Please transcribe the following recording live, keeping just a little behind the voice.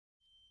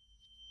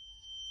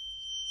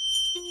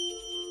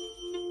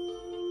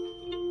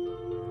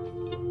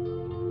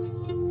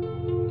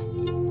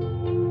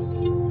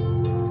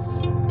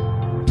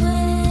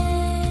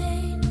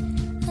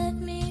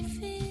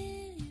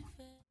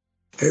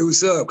Hey,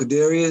 what's up,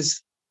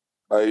 Kadarius?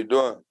 How you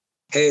doing?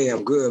 Hey,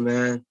 I'm good,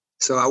 man.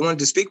 So I wanted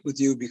to speak with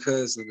you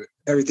because of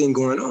everything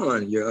going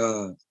on. You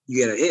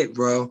got a hit,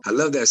 bro. I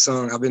love that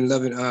song. I've been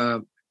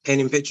loving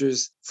painting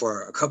pictures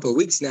for a couple of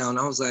weeks now, and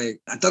I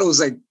thought it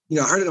was like,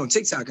 I heard it on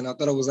TikTok, and I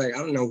thought it was like, I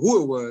don't know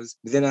who it was.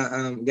 But then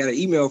I got an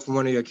email from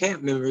one of your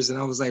camp members, and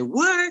I was like,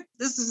 what?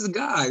 This is the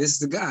guy. This is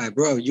the guy,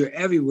 bro. You're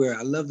everywhere.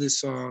 I love this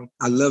song.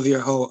 I love your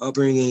whole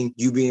upbringing.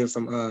 You being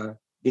from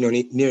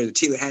near the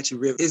Tallahatchie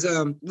River.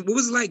 What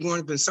was it like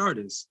growing up in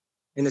Sardis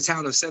in the town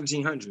of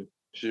 1700?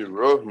 Shit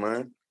rough,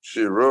 man.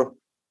 Shit rough.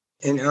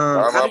 And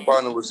All how my did you?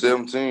 partner was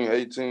 17,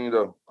 18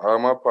 though. All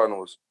my partner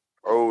was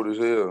old as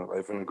hell,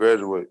 like finna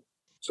graduate.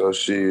 So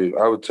shit,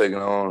 I was taking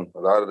on a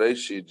lot of they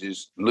shit,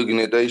 just looking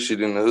at they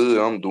shit in the hood.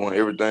 I'm doing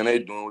everything they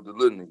doing with the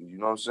little niggas, you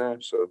know what I'm saying?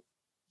 So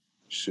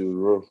shit was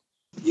rough.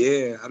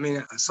 Yeah, I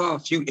mean, I saw a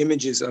few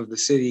images of the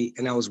city,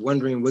 and I was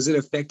wondering, was it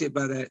affected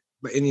by that,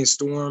 by any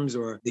storms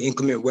or the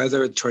inclement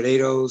weather,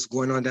 tornadoes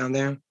going on down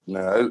there?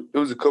 Nah, it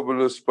was a couple of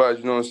little spots,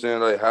 you know what I'm saying,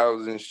 like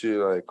houses and shit,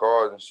 like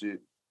cars and shit.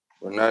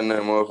 But not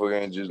that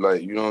motherfucker ain't just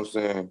like, you know what I'm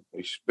saying,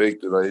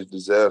 expected, like it's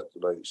disaster.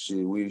 Like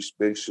shit, we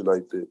expect shit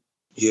like that.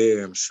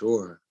 Yeah, I'm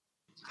sure.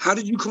 How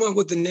did you come up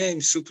with the name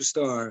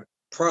Superstar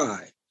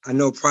Pride? I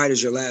know Pride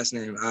is your last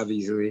name,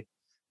 obviously,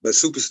 but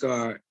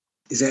Superstar,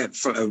 is that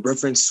for a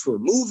reference for a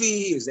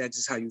movie? Is that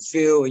just how you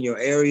feel in your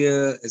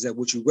area? Is that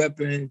what you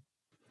repping?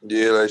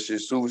 Yeah, like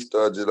shit,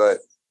 superstar, just like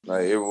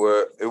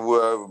everywhere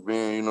I ever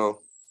been, you know,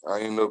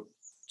 I end up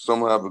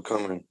somehow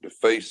becoming the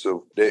face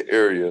of that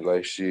area.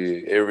 Like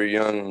shit, every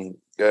young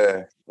guy, you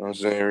know what I'm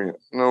saying,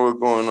 you know what's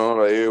going on,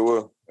 like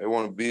everywhere. They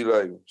want to be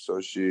like him.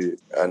 So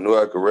shit, I knew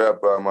I could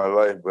rap out my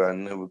life, but I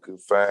never could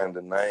find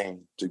the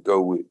name to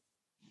go with.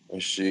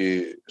 And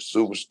shit,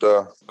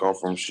 superstar come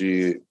from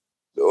shit.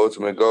 The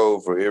ultimate goal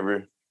for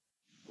every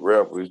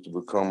rapper is to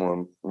become a,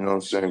 you know what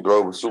I'm saying,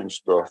 global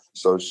superstar.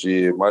 So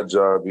shit, my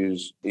job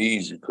is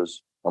easy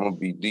because I'm gonna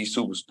be the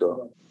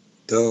superstar.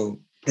 Dope.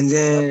 And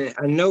then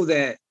I know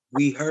that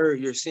we heard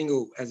your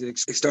single as it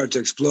started to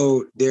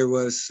explode. There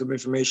was some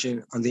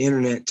information on the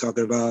internet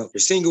talking about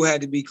your single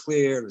had to be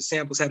cleared, the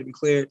samples had to be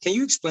cleared. Can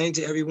you explain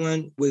to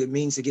everyone what it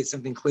means to get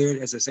something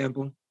cleared as a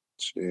sample?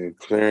 Shit,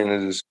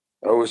 clearing is,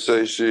 I would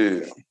say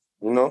shit,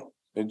 you know,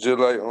 it's just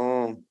like,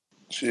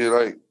 shit,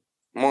 like,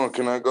 Mom,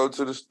 can I go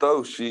to the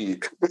store?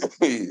 Shit.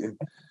 in,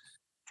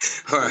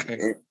 All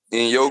right.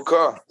 in your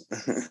car.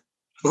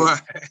 All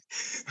right.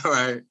 All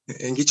right.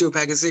 And get you a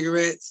pack of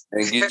cigarettes.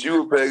 And get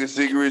you a pack of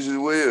cigarettes as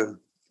well.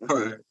 All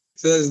right.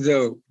 So that's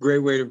dope. Great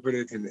way to put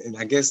it in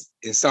I guess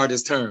in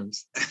Sardis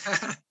terms.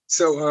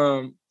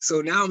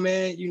 So now,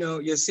 man,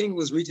 your single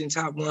was reaching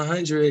top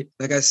 100.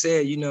 Like I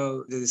said,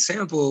 the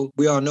sample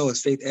we all know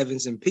is Faith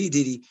Evans and P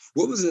Diddy.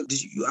 What was it?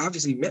 Did you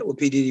obviously met with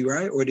P Diddy,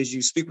 right? Or did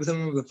you speak with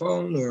him over the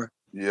phone? Or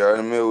Yeah,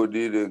 I met with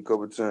Diddy a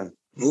couple times.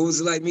 what was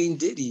it like meeting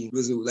Diddy?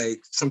 Was it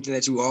like something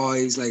that you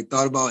always like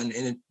thought about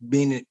and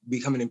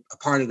becoming a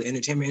part of the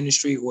entertainment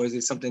industry, or is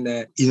it something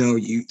that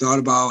you thought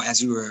about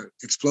as you were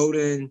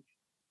exploding?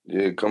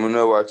 Yeah, coming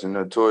up watching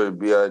Notorious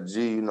B.I.G.,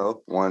 you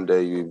know, one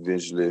day you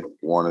eventually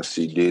want to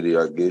see Diddy,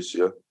 I guess,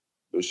 yeah,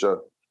 for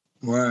sure.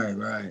 Right,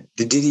 right.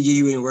 Did Diddy give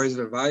you any words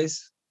of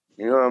advice?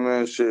 You know what I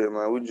mean? Shit,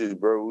 man, we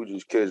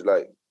just catch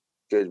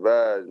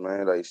vibes,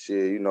 man. Like,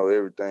 shit, you know,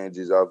 everything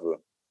just off of,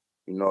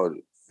 you know,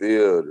 the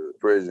field, the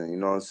present, you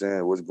know what I'm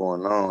saying? What's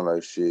going on,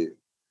 like, shit.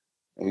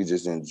 And he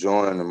just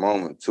enjoying the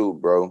moment, too,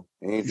 bro.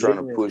 He ain't trying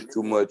to Yeah. push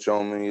too much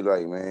on me.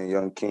 Like, man,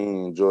 young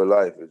king, enjoy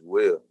life as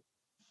well.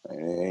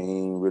 And he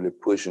ain't really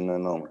pushing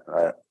nothing on me.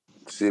 I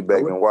sit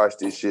back and watch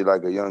this shit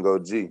like a young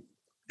OG.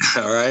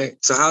 All right.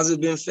 So how's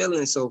it been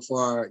feeling so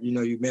far?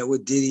 You met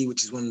with Diddy,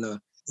 which is one of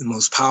the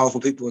most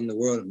powerful people in the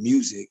world of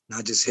music,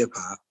 not just hip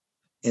hop.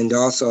 And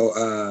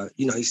also,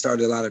 he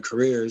started a lot of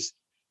careers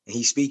and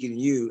he's speaking to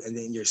you, and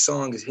then your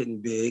song is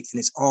hitting big and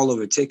it's all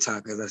over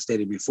TikTok, as I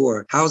stated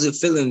before. How's it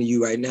feeling to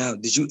you right now?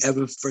 Did you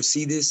ever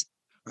foresee this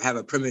or have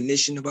a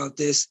premonition about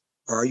this?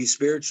 Or are you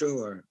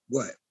spiritual or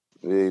what?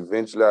 Yeah,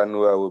 eventually I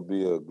knew I would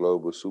be a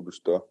global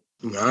superstar.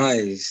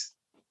 Nice.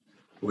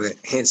 Well,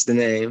 hence the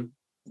name.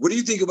 What do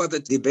you think about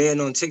the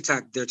ban on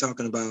TikTok they're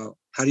talking about?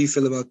 How do you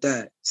feel about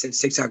that? Since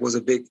TikTok was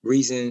a big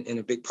reason and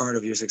a big part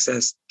of your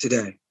success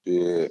today.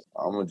 Yeah,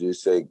 I'm gonna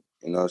just say,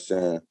 you know what I'm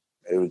saying,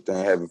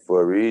 everything happened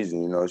for a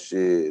reason, you know,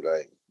 shit.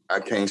 Like,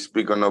 I can't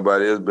speak on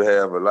nobody else's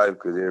behalf of life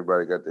because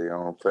everybody got their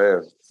own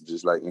path,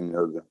 just like any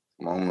other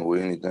moment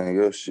with anything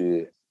else,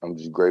 shit. I'm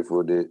just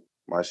grateful that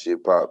my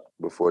shit popped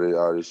before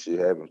all this shit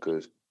happened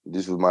because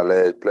this was my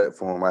last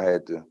platform I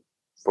had to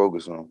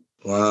focus on.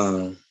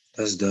 Wow,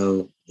 that's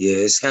dope. Yeah,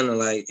 it's kind of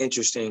like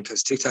interesting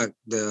because TikTok,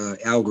 the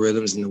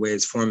algorithms and the way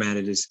it's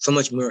formatted is so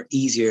much more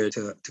easier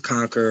to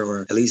conquer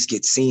or at least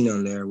get seen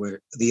on there,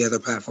 where the other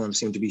platforms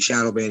seem to be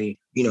shadow banning,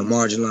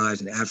 marginalized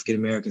and African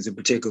Americans in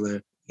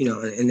particular,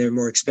 and they're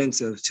more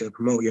expensive to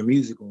promote your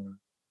music on.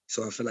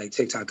 So I feel like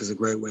TikTok is a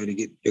great way to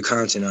get your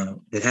content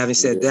out. And having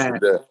said Yeah, that, for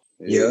that.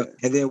 Yeah.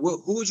 And then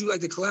who would you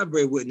like to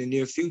collaborate with in the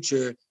near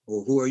future?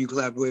 Or who are you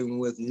collaborating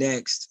with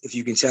next? If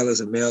you can tell us,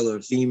 a male or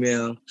a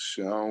female.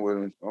 Shit, I'm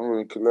willing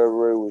to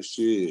collaborate with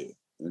shit.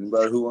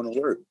 Anybody who want to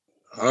work.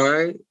 All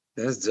right.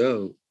 That's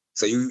dope.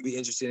 So you would be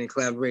interested in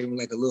collaborating with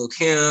like a Lil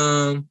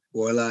Kim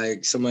or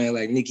like somebody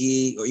like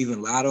Nicki or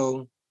even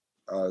Lotto?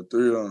 3 of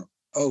them.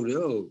 Oh,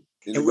 dope.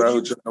 Anybody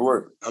who trying to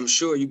work. I'm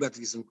sure you about to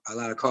get a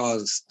lot of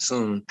calls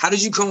soon. How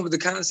did you come up with the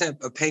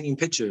concept of painting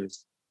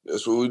pictures?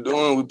 That's what we're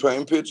doing. We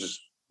paint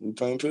pictures. We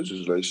paint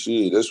pictures like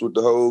shit. That's what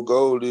the whole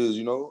goal is,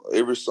 you know?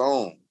 Every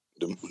song.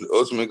 The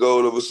ultimate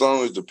goal of a song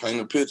is to paint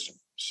a picture.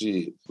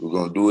 Shit. We're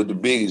going to do it the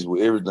biggest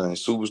with everything.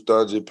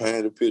 Superstar just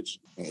painted a picture.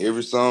 And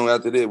every song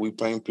after that, we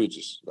paint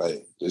pictures.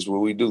 Like, that's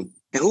what we do.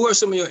 And who are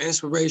some of your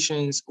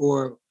inspirations,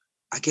 or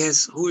I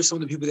guess who are some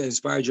of the people that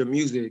inspired your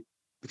music?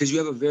 Because you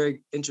have a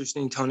very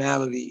interesting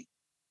tonality.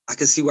 I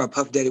can see why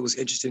Puff Daddy was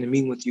interested in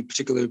meeting with you,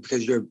 particularly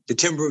because the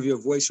timbre of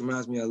your voice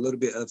reminds me a little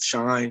bit of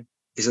Shine.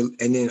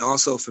 And then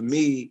also for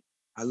me,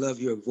 I love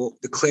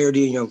the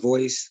clarity in your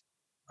voice,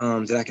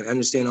 that I can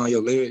understand all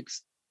your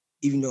lyrics.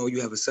 Even though you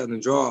have a Southern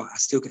drawl, I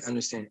still can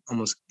understand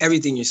almost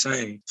everything you're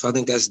saying. So I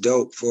think that's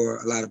dope for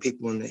a lot of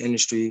people in the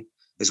industry,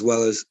 as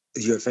well as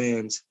your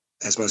fans,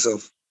 as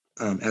myself,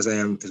 as I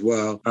am as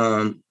well.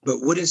 But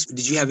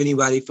did you have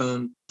anybody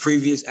from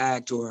previous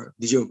act, or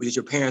did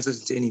your parents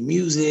listen to any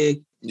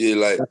music?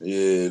 Besides,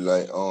 you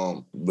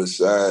know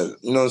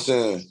what I'm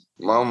saying?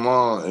 My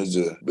mom is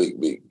a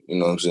big, you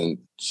know what I'm saying?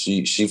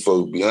 She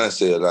fucked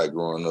Beyonce a lot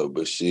growing up,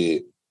 but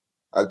shit,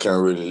 I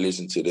can't really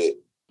listen to that.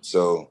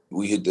 So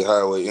we hit the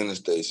highway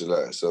interstates a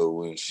lot. So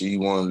when she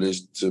want to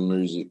listen to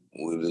music,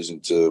 we listen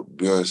to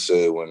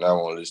Beyonce. When I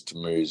want to listen to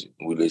music,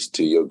 we listen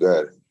to Yo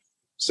Gotti.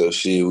 So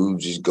shit, we would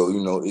just go,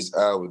 you know, it's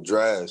hour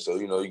drive. So,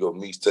 you know, you go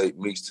mixtape.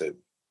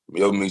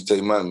 Yo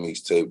mixtape, my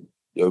mixtape.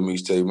 Yo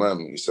mixtape, my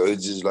mixtape. So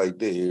it's just like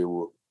that here.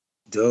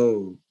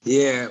 Dope.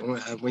 Yeah,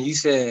 when you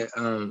said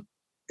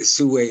it's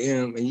 2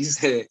 a.m. and you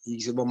said,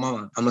 well,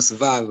 Mama, I'm a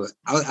survivor.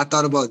 I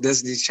thought about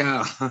Destiny's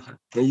Child.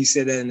 When you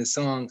said that in the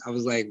song, I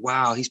was like,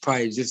 wow, he's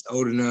probably just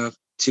old enough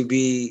to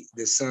be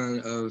the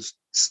son of,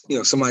 you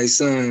know, somebody's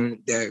son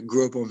that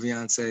grew up on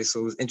Beyonce. So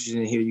it was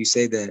interesting to hear you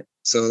say that.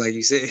 So like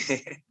you said,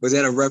 was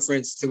that a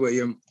reference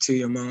to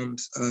your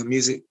mom's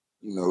music?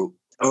 No.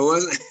 Oh,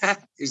 was it? I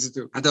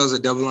thought it was a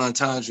double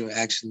entendre,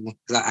 actually,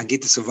 because I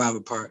get the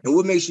survivor part. And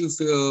what makes you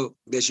feel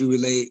that you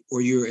relate,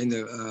 or you're in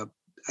the,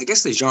 I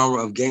guess, the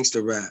genre of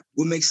gangster rap?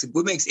 What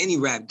makes any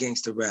rap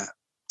gangster rap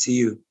to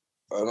you?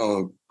 I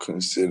don't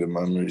consider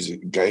my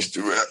music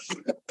gangster rap.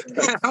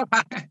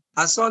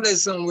 I saw that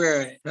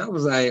somewhere, and I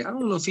was like, I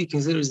don't know if he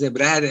considers that,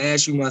 but I had to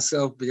ask you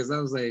myself, because I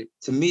was like,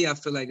 to me, I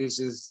feel like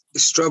it's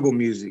struggle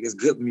music. It's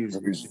good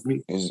music.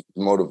 It's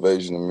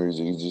motivational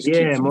music. It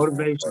just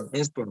motivation,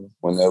 inspiration.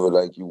 Whenever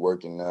like you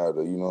working out,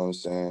 or you know what I'm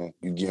saying,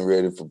 you getting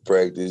ready for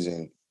practice,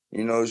 and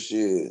you know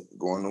shit,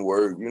 going to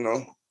work, you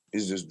know,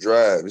 it's just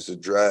drive. It's a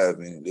drive,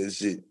 and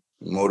that's it.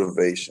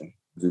 Motivation.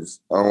 I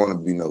don't want to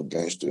be no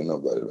gangster or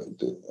nobody like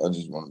that. I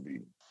just want to be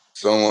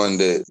someone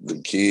that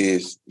the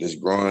kids that's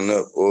growing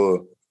up,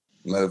 or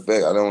matter of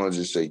fact, I don't want to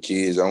just say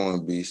kids. I want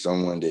to be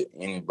someone that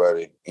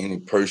anybody, any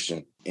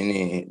person,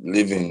 any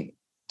living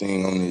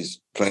thing on this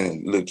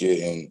planet look at,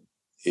 and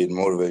it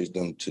motivates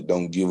them to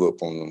don't give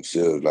up on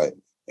themselves, like,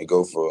 and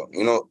go for,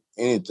 you know,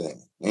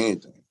 anything.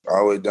 All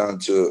the way down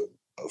to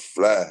a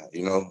fly,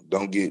 you know,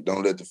 don't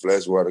let the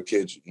flash water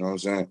catch you, you know what I'm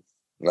saying?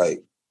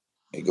 Like,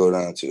 and go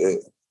down to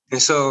that.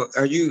 And so,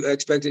 are you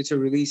expected to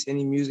release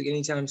any music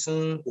anytime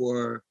soon,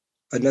 or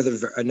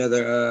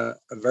another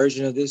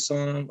version of this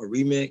song, or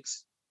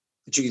remix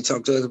that you can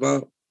talk to us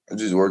about? I'm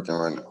just working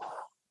right now.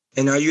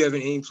 And are you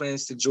having any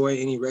plans to join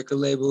any record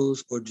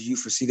labels, or do you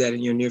foresee that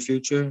in your near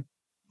future?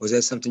 Or is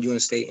that something you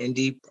want to stay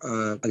indie,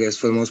 I guess,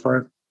 for the most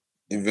part?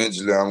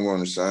 Eventually, I'm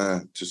going to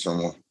sign to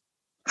someone.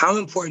 How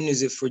important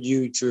is it for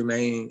you to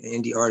remain an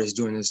indie artist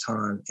during this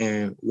time,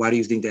 and why do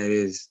you think that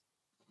is?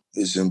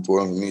 It's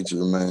important for me to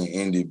remain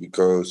indie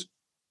because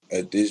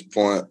at this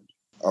point,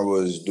 I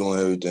was doing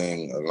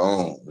everything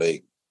alone.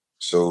 Like,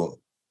 so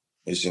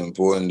it's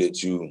important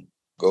that you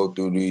go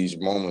through these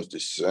moments the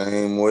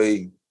same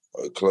way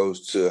or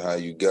close to how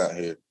you got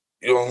here.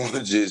 You don't want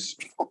to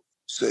just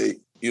say,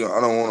 you know,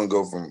 I don't want to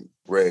go from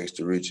rags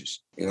to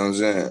riches. You know what I'm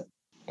saying?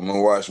 I'm going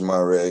to wash my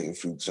rag a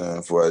few times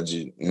before I just,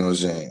 you know what I'm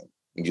saying,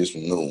 and get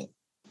some new one.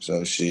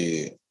 So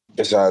shit,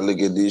 that's how I look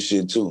at this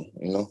shit too,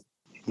 you know?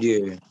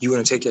 Yeah, you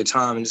want to take your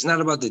time, and it's not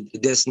about the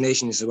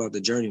destination; it's about the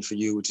journey for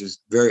you, which is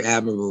very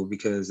admirable.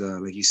 Because,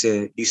 like you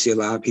said, you see a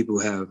lot of people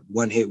have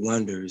one-hit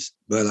wonders,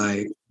 but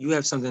like you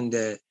have something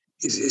that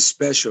is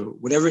special.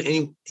 Whenever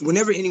anyone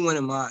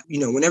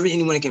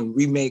can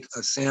remake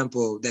a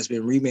sample that's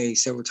been remade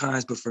several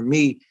times, but for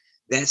me,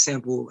 that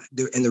sample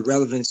and the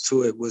relevance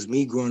to it was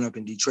me growing up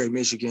in Detroit,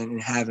 Michigan,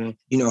 and having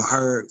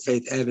heard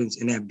Faith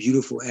Evans and that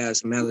beautiful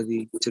ass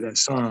melody to that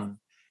song,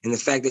 and the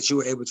fact that you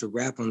were able to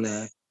rap on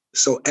that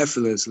so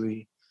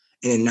effortlessly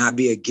and it not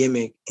be a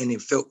gimmick and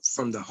it felt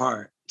from the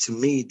heart. To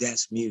me,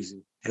 that's music.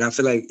 And I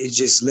feel like it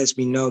just lets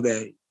me know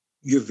that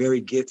you're very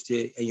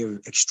gifted and you're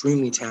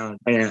extremely talented.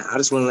 And I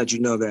just want to let you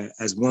know that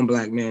as one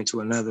Black man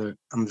to another,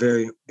 I'm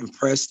very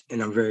impressed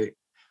and I'm very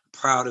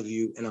proud of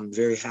you. And I'm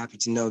very happy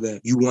to know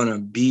that you want to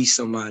be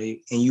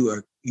somebody and you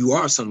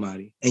are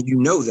somebody. And you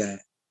know that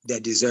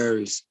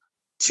deserves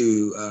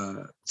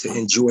to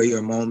enjoy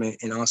your moment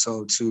and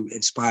also to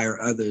inspire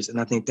others.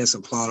 And I think that's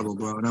applaudable,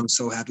 bro. And I'm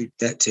so happy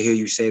to hear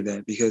you say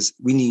that, because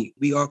we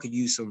all could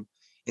use some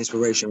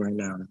inspiration right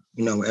now.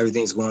 You know,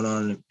 everything's going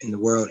on in the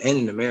world and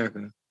in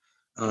America,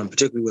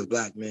 particularly with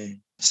Black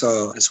men.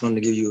 So I just wanted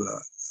to give you a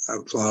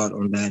applaud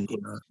on that,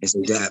 you know, and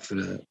say that for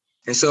that.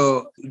 And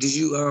so did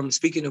you,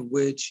 speaking of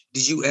which,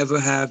 did you ever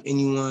have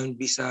anyone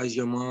besides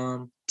your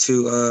mom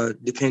to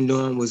depend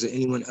on? Was there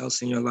anyone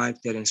else in your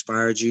life that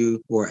inspired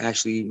you or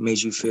actually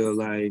made you feel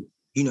like,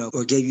 you know,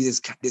 or gave you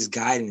this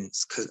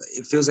guidance? Because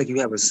it feels like you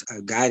have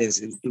a guidance.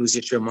 It was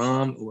just your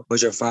mom, or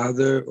was your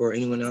father or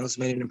anyone else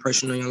made an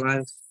impression on your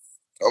life?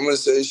 I'm gonna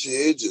say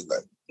shit, just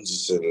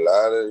a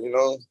lot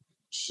of,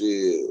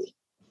 shit.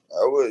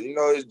 I would,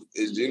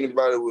 is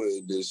anybody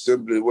would the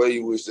simply way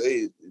you would say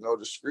it,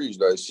 the streets,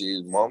 like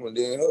shit, mama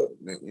then her,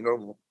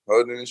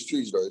 her in the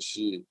streets, like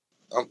shit.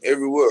 I'm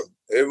everywhere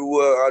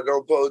I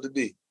don't supposed to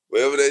be.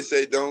 Wherever they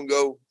say don't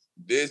go,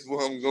 that's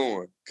where I'm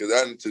going. Cause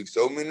I done took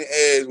so many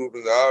ass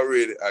whoopings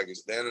already, I can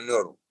stand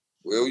another one.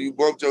 Wherever you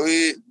bumped your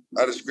head,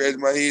 I done scratched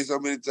my head so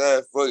many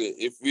times, fuck it.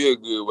 It feel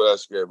good when I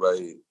scratch my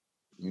head,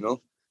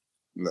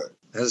 Like,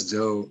 that's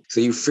dope. So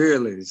you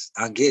fearless.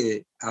 I get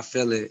it. I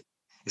feel it.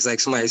 It's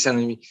like somebody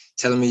telling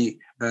me,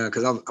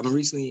 because I'm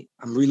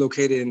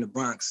relocated in the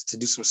Bronx to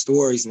do some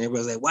stories, and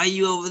everybody's like, "Why are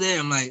you over there?"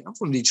 I'm like, "I'm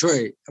from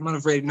Detroit. I'm not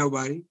afraid of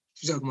nobody." What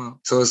you talking about?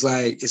 So it's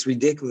like, it's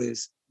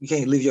ridiculous. You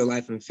can't live your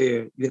life in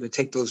fear. You have to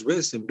take those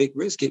risks, and big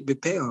risks get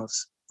big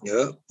payoffs.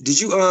 Yeah.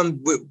 Did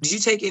you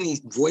take any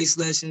voice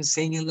lessons,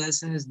 singing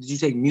lessons? Did you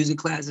take music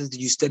classes?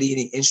 Did you study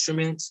any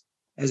instruments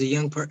as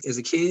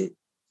a kid,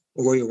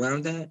 or were you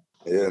around that?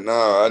 Yeah,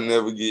 no, I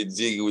never get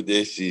jiggy with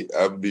that shit.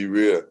 I'll be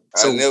real.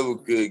 I never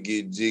could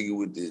get jiggy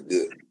with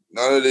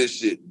none of that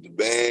shit. The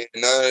band,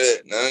 none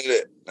of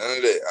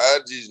that. I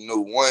just know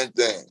one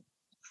thing.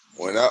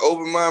 When I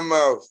open my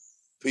mouth,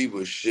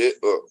 people shut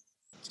up.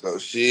 So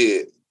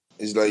shit,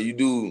 it's like you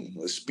do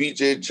a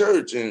speech at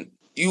church and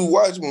you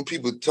watch when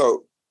people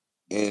talk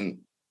and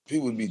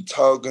people be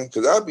talking,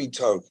 because I be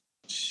talking.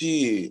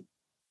 Shit.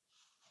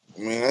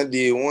 Man, I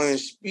did one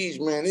speech,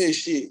 man, that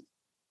shit.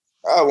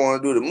 I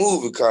want to do the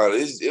movie called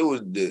it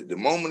was the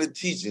moment of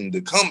teaching,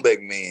 the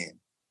comeback man.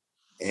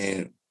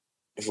 And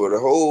for the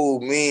whole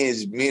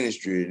men's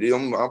ministry,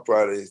 I'm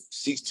probably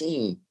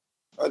 16.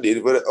 I did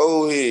it for the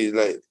old heads,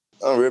 like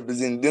I'm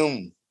representing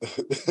them.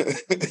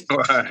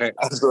 Right.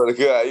 I swear to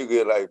God, you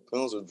get like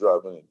pencil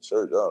dropping in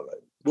church. I was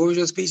like, what was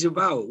your speech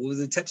about? What was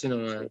it touching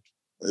on?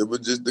 It was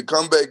just the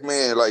comeback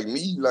man, like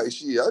me, like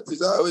shit. I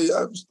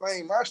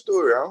explain my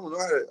story. I don't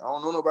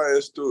know nobody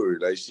else's story.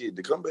 Like shit,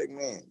 the comeback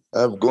man.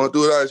 I'm going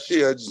through a lot of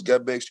shit. I just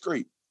got back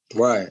straight.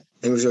 Right.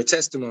 It was your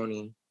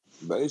testimony.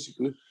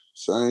 Basically.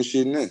 Same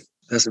shit in there.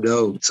 That's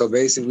dope. So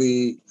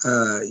basically,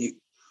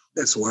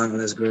 that's wild.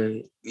 That's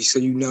great. So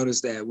you notice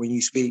that when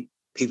you speak,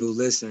 people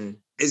listen.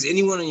 Is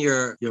anyone on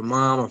your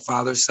mom or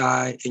father's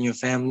side in your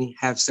family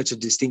have such a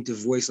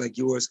distinctive voice like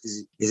yours?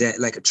 Is that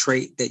like a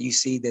trait that you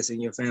see that's in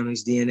your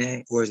family's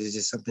DNA, or is it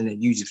just something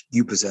that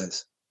you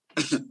possess?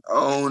 I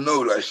don't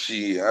know, like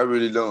shit. I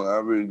really don't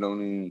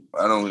even.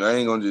 I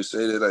ain't gonna just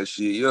say that like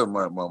shit. Yeah,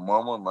 my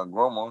mama, my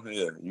grandma.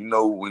 Yeah,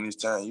 when it's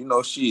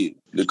time. Shit.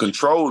 The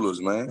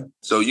controllers, man.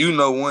 So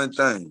one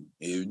thing.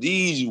 If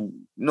these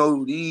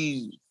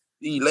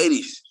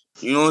ladies,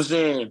 you know what I'm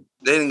saying?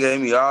 They didn't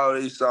give me all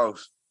their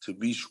sauce to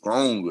be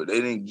stronger.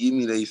 They didn't give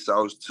me their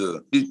sauce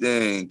to sit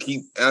there and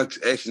keep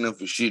asking them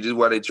for shit. This is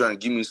why they trying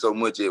to give me so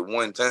much at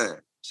one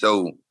time.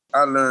 So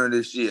I learned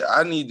this shit.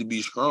 I need to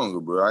be stronger,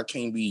 bro. I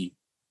can't do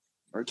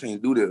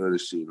that other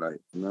shit. Like,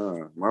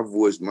 nah, my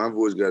voice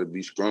got to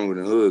be stronger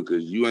than her,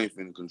 because you ain't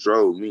finna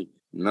control me.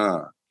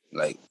 Nah,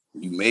 like,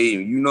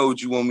 you know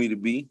what you want me to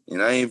be,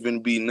 and I ain't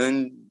finna be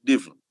nothing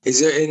different. Is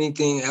there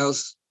anything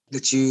else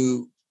that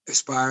you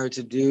aspire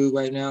to do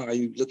right now? Are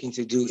you looking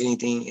to do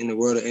anything in the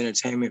world of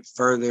entertainment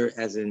further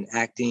as in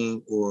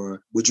acting,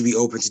 or would you be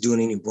open to doing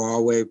any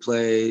Broadway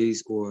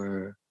plays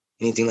or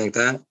anything like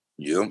that?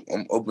 Yeah,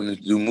 I'm open to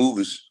do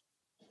movies.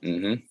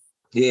 Mm-hmm.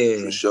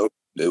 Yeah. For sure.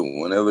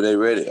 Whenever they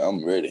ready,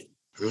 I'm ready.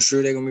 I'm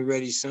sure they're gonna be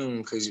ready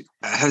soon. Because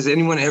has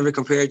anyone ever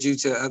compared you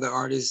to other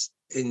artists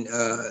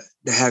that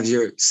have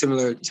your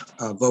similar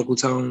vocal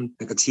tone,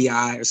 like a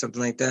T.I. or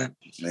something like that?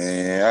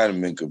 Man, I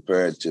done been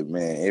compared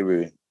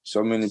to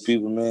so many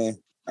people, man.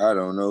 I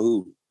don't know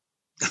who.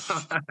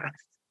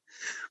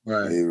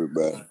 Right.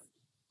 Everybody.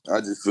 I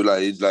just feel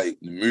like it's like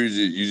the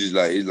music. You just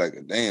like it's like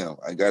a damn.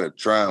 I gotta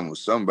try them with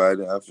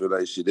somebody. I feel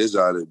like shit. That's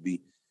all it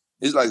be.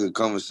 It's like a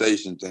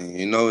conversation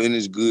thing, and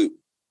it's good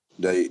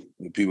that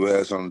people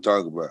have something to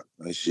talk about.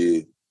 Like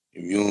shit,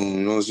 if you don't, you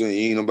know what I'm saying,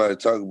 you ain't nobody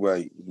to talk about,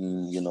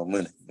 you get no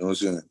money. You know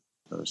what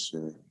I'm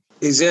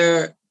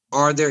saying?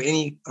 Are there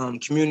any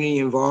community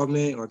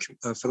involvement or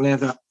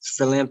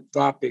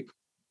philanthropic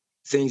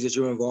things that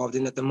you're involved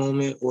in at the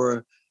moment,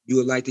 or you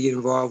would like to get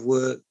involved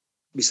with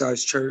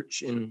besides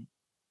church and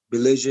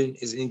religion?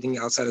 Is anything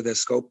outside of that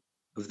scope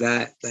of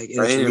that, like in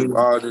I the ain't community?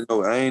 involved in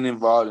no. I ain't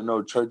involved in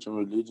no church and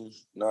religion.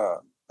 Nah,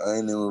 I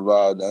ain't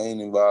involved. I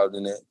ain't involved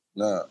in that.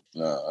 Nah,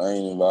 I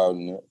ain't involved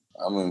in that.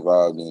 I'm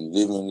involved in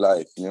living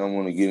life. You know, I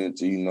want to get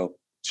into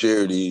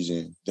charities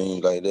and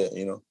things like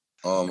that.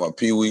 My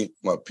pee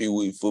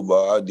wee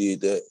football. I did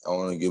that. I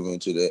want to get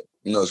into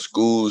that.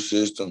 School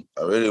system.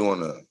 I really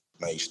want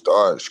to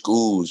start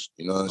schools.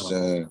 You know what I'm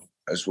saying?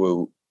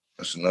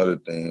 That's another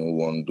thing we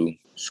want to do.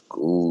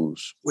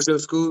 Schools. What's your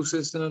school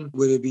system?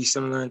 Would it be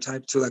similar in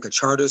type to like a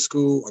charter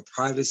school or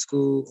private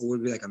school, or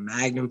would it be like a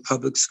Magnum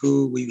public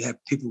school where you have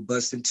people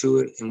bust into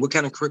it? And what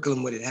kind of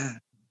curriculum would it have?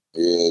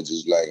 Yeah,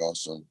 just like on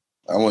some.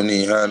 I wouldn't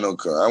even have no.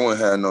 I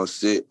wouldn't have no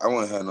set. I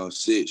wouldn't have no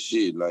set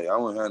shit. Like I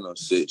wouldn't have no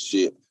set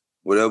shit.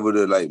 Whatever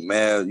the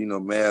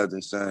math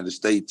and sign the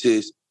state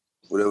test,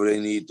 whatever they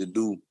need to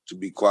do to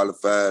be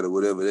qualified or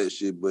whatever that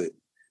shit. But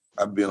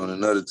I'd be on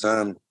another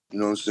time. You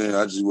know what I'm saying?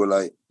 I just would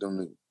like them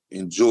to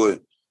enjoy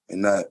it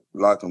and not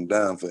lock them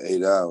down for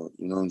 8 hours.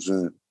 You know what I'm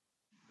saying?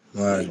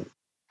 Right. Like,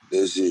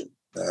 that's it.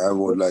 I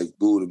would like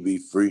school to be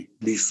free.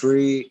 Be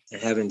free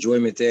and have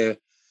enjoyment there.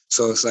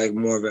 So it's like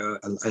more of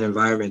an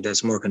environment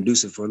that's more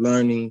conducive for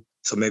learning.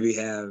 So maybe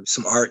have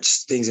some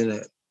arts things in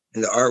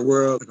the art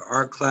world, like an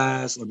art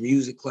class or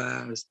music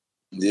class.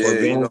 Yeah,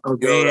 or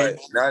band. like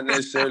not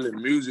necessarily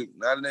music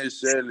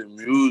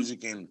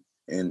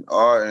and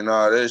art and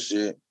all that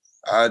shit.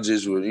 I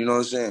just would, you know what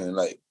I'm saying?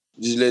 Like,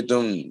 just let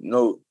them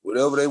know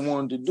whatever they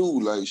wanted to do,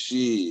 like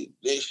shit,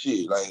 that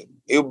shit. Like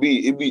it'll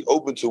be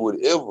open to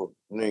whatever,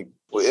 nigga.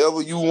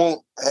 Whatever you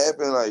want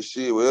happen, like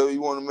shit, whatever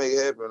you want to make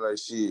happen, like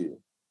shit.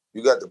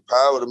 You got the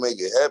power to make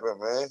it happen,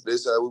 man.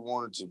 That's how we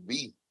want it to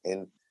be.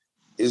 And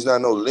it's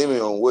not no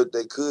limit on what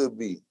they could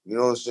be. You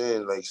know what I'm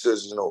saying? Like such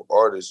as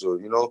artists or,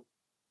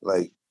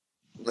 like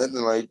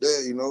nothing like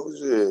that,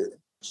 shit.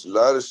 It's a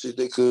lot of shit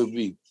they could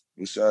be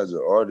besides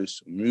the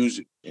artist,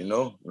 music,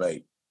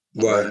 like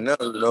right now,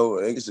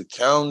 it's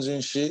accounts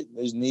and shit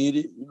that's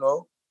needed,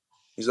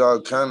 It's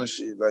all kind of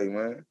shit, like,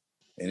 man.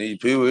 And these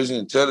people, it's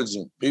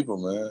intelligent people,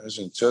 man. It's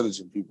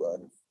intelligent people out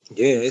there.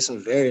 Yeah, it's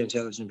some very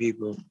intelligent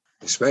people,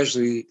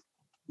 especially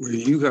where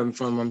you come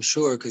from, I'm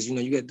sure, because,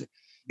 you got to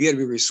be a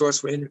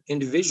resourceful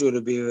individual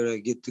to be able to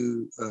get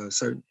through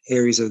certain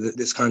areas of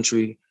this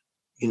country.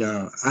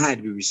 I had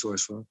to be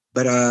resourceful.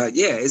 But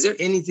yeah, is there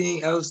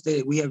anything else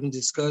that we haven't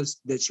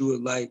discussed that you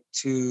would like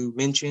to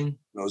mention?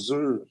 No,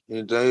 sir.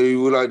 Anything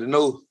you would like to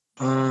know?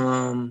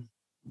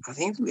 I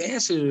think we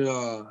answered it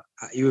all.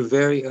 You were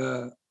very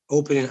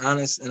open and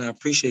honest, and I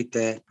appreciate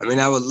that. I mean,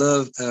 I would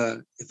love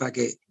if I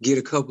could get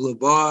a couple of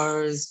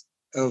bars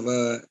of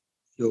one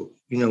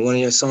of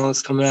your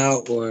songs coming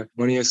out, or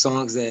one of your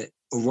songs or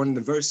one of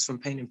the verses from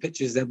Painting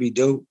Pictures. That'd be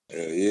dope.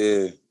 Yeah.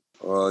 Yeah.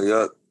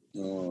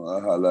 I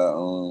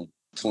holla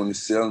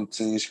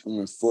 2017,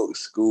 screaming fuck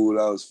school.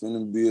 I was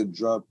finna be a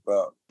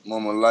dropout.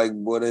 Mama like,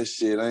 boy, that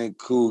shit ain't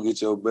cool.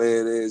 Get your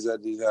bad ass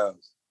out this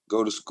house.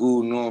 Go to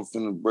school, know I'm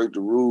finna break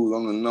the rules.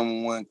 I'm the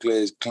 #1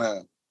 class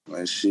clown.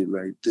 Like shit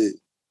like that.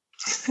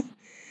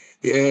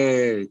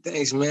 Yeah,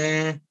 thanks,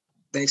 man.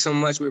 Thanks so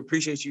much. We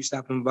appreciate you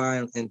stopping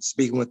by and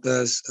speaking with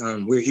us.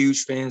 We're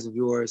huge fans of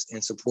yours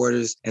and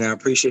supporters, and I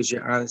appreciate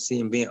your honesty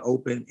and being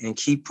open, and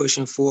keep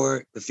pushing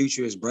forward. The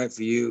future is bright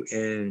for you,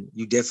 and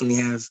you definitely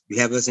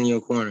have us in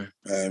your corner.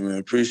 All right, man.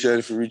 Appreciate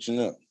it for reaching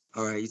out.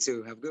 All right, you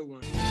too. Have a good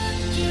one.